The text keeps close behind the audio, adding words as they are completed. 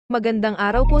Magandang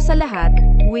araw po sa lahat,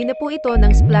 buwi na po ito ng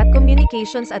Splat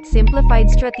Communications at Simplified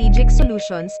Strategic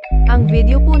Solutions. Ang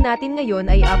video po natin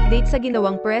ngayon ay update sa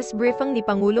ginawang press briefing ni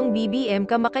Pangulong BBM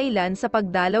kamakailan sa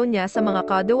pagdalaw niya sa mga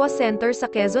Kadiwa Center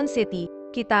sa Quezon City.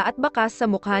 Kita at bakas sa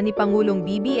mukha ni Pangulong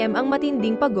BBM ang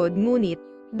matinding pagod, ngunit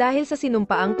dahil sa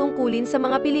sinumpaang tungkulin sa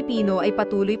mga Pilipino ay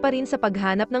patuloy pa rin sa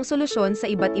paghanap ng solusyon sa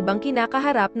iba't ibang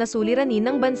kinakaharap na suliranin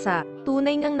ng bansa.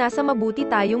 Tunay ngang nasa mabuti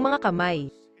tayong mga kamay.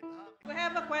 We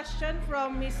have a question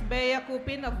from Ms. Bea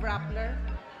Cupin of Rappler.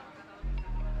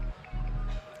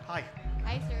 Hi.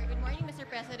 Hi, sir. Good morning, Mr.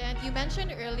 President. You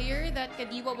mentioned earlier that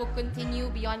Kadiwa will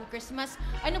continue beyond Christmas.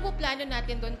 Ano po plano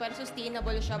natin doon para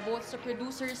sustainable siya both sa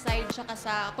producer side at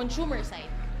sa consumer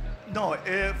side? No,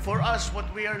 for us, what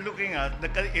we are looking at,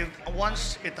 if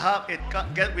once we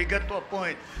get to a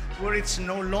point where it's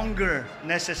no longer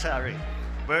necessary,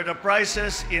 where the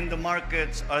prices in the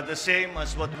markets are the same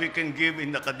as what we can give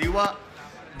in the Kadiwa,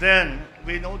 then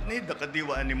we don't need the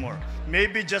Kadiwa anymore.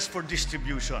 Maybe just for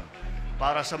distribution,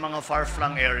 para sa mga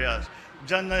far-flung areas.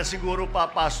 Diyan na siguro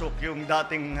papasok yung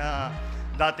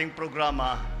dating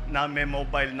programa na may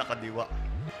mobile na Kadiwa.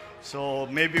 So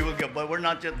maybe we'll get, but we're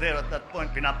not yet there at that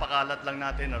point. Pinapakalat lang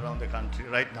natin around the country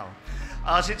right now.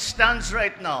 As it stands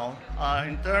right now,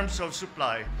 in terms of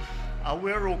supply,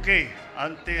 we're okay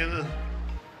until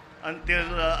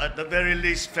at the very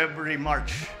least February,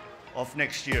 March of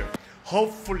next year.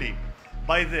 Hopefully,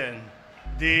 by then,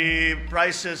 the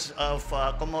prices of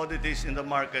commodities in the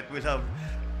market will have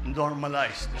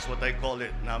normalized, is what I call it,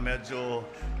 na medyo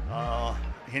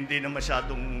hindi na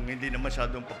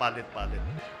masyadong papalit-palit.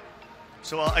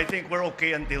 So I think we're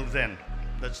okay until then.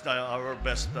 That's our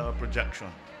best projection.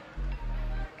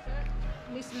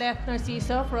 Ms. Left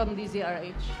Narciso from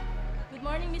DZRH. Good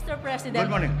morning, Mr. President. Good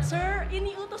morning. Sir,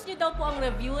 iniutos niyo daw po ang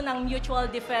review ng Mutual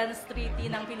Defense Treaty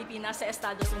ng Pilipinas sa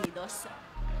Estados Unidos.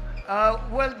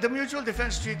 Well, the Mutual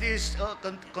Defense Treaty is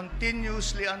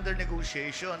continuously under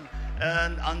negotiation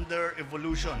and under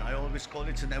evolution. I always call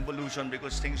it an evolution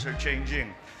because things are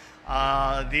changing.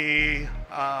 There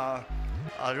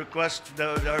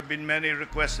have been many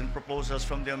requests and proposals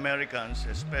from the Americans,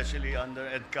 especially under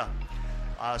EDCA.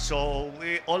 So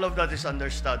all of that is under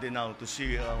study now to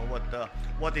see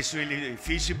what is really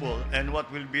feasible and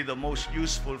what will be the most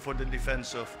useful for the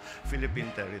defense of Philippine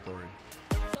territory.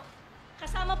 So,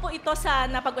 kasama po ito sa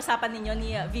napag-usapan ninyo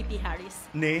ni VP Harris?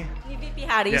 Ni VP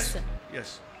Harris?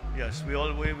 Yes.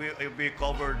 We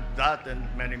covered that and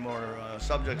many more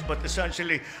subjects. But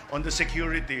essentially, on the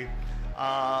security,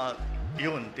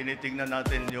 yun, tinitingnan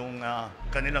natin yung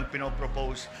kanilang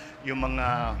pinopropose, yung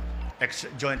mga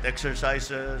joint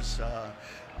exercises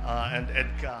and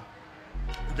EDCA,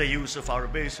 the use of our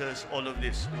bases, all of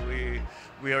this.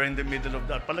 We are in the middle of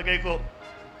that. Palagay ko,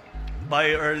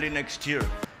 by early next year,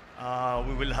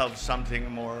 we will have something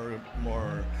more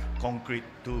concrete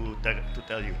to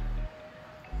tell you.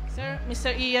 Sir,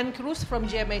 Mr. Ian Cruz from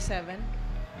GMA7.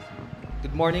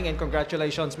 Good morning and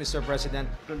congratulations, Mr. President.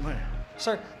 Good morning.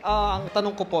 Sir, ang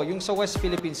tanong ko po, yung sa West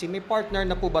Philippine Sea, may partner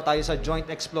na po ba tayo sa joint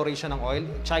exploration ng oil?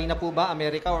 China po ba,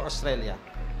 America or Australia?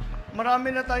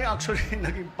 Marami na tayo actually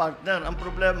naging partner. Ang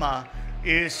problema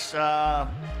is,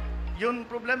 yung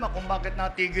problema kung bakit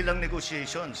natigil ang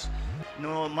negotiations.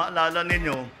 No, maalala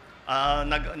ninyo,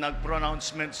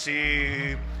 nag-pronouncement si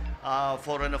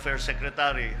Foreign Affairs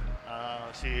Secretary,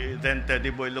 si then Teddy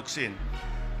Boy Locsin.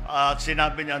 At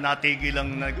sinabi niya natigil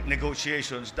ang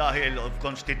negotiations dahil of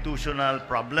constitutional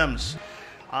problems.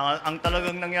 Ang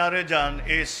talagang nangyari dyan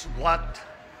is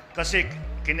kasi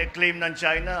kine-claim ng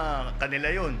China,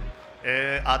 kanila yun.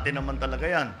 Atin naman talaga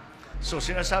yan. So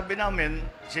sinasabi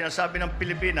ng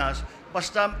Pilipinas,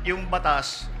 basta yung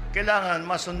batas, kailangan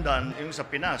masundan yung sa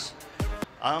Pinas.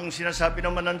 Ang sinasabi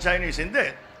naman ng Chinese, hindi.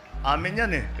 Amin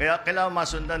yan eh. Kaya kailangan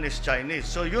masundan is Chinese.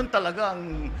 So yun talaga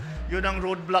yun ang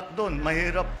roadblock doon.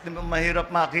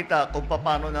 Mahirap makita kung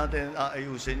paano natin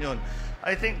aayusin yun.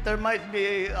 I think there might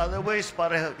be other ways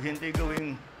para hindi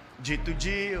gawing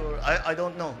G2G or I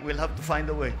don't know. We'll have to find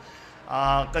a way.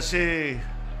 Kasi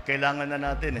kailangan na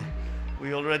natin eh.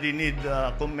 We already need,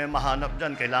 kung may mahanap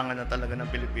dyan, kailangan na talaga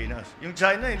ng Pilipinas. Yung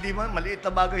China, hindi man, maliit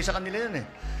na bagay sa kanila yan eh.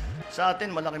 Sa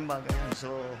atin, malaking bagay yan.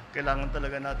 So, kailangan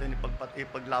talaga natin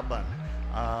ipaglaban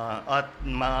at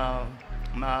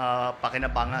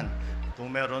mapakinabangan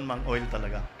kung meron mang oil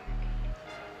talaga.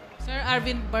 Sir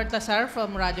Arvin Baltasar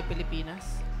from Radio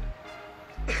Pilipinas.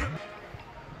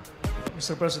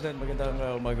 Mr. President,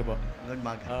 magandang umaga po. Magandang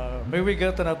umaga. May we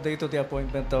get an update to the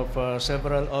appointment of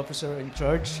several officers in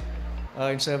charge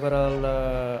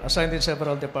assigned in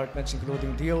several departments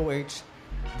including DOH,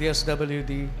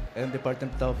 DSWD, and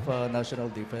Department of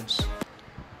National Defense?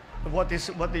 what the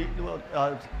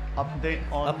update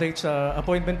on Update sa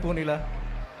appointment po nila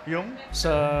yung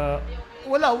sa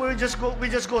wala, we just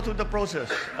go through the process.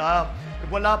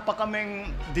 Wala pa kaming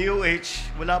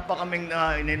DOH, wala pa kaming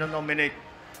inonominate.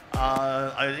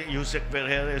 Yusek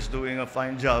Vergara is doing a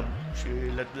fine job.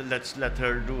 Let's let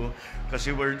her do,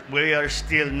 kasi we are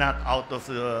still not out of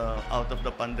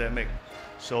the pandemic.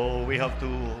 So we have to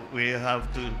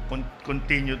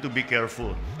continue to be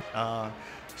careful.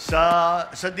 Sa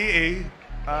DA,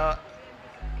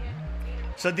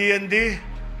 sa DND,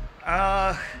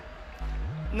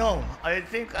 no, I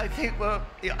think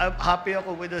I'm happy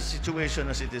ako with the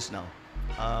situation as it is now.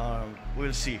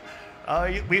 We'll see.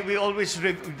 We always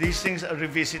these things are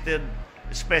revisited,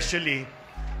 especially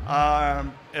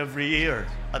every year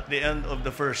at the end of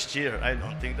the first year. I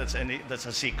don't think that's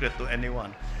a secret to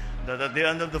anyone. That at the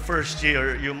end of the first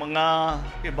year, yung mga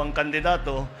ibang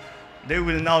kandidato, they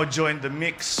will now join the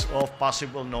mix of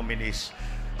possible nominees.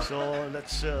 So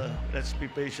let's be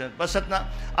patient. Basta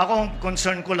ako ang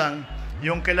concern ko lang,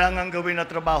 yung kailangan gawin na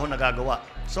trabaho nagagawa.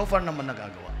 So far naman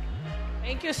nagagawa.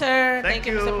 Thank you, sir. Thank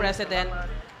you, you. Mr. President.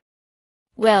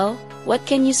 Well, what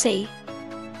can you say?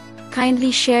 Kindly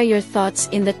share your thoughts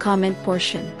in the comment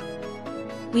portion.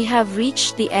 We have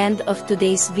reached the end of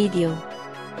today's video.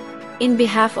 In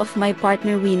behalf of my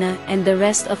partner Wina and the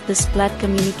rest of the Splat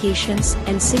Communications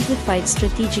and Simplified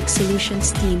Strategic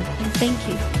Solutions team, thank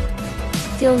you.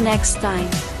 Till next time.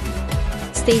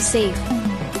 Stay safe.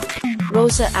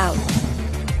 Rosa out.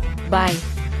 Bye.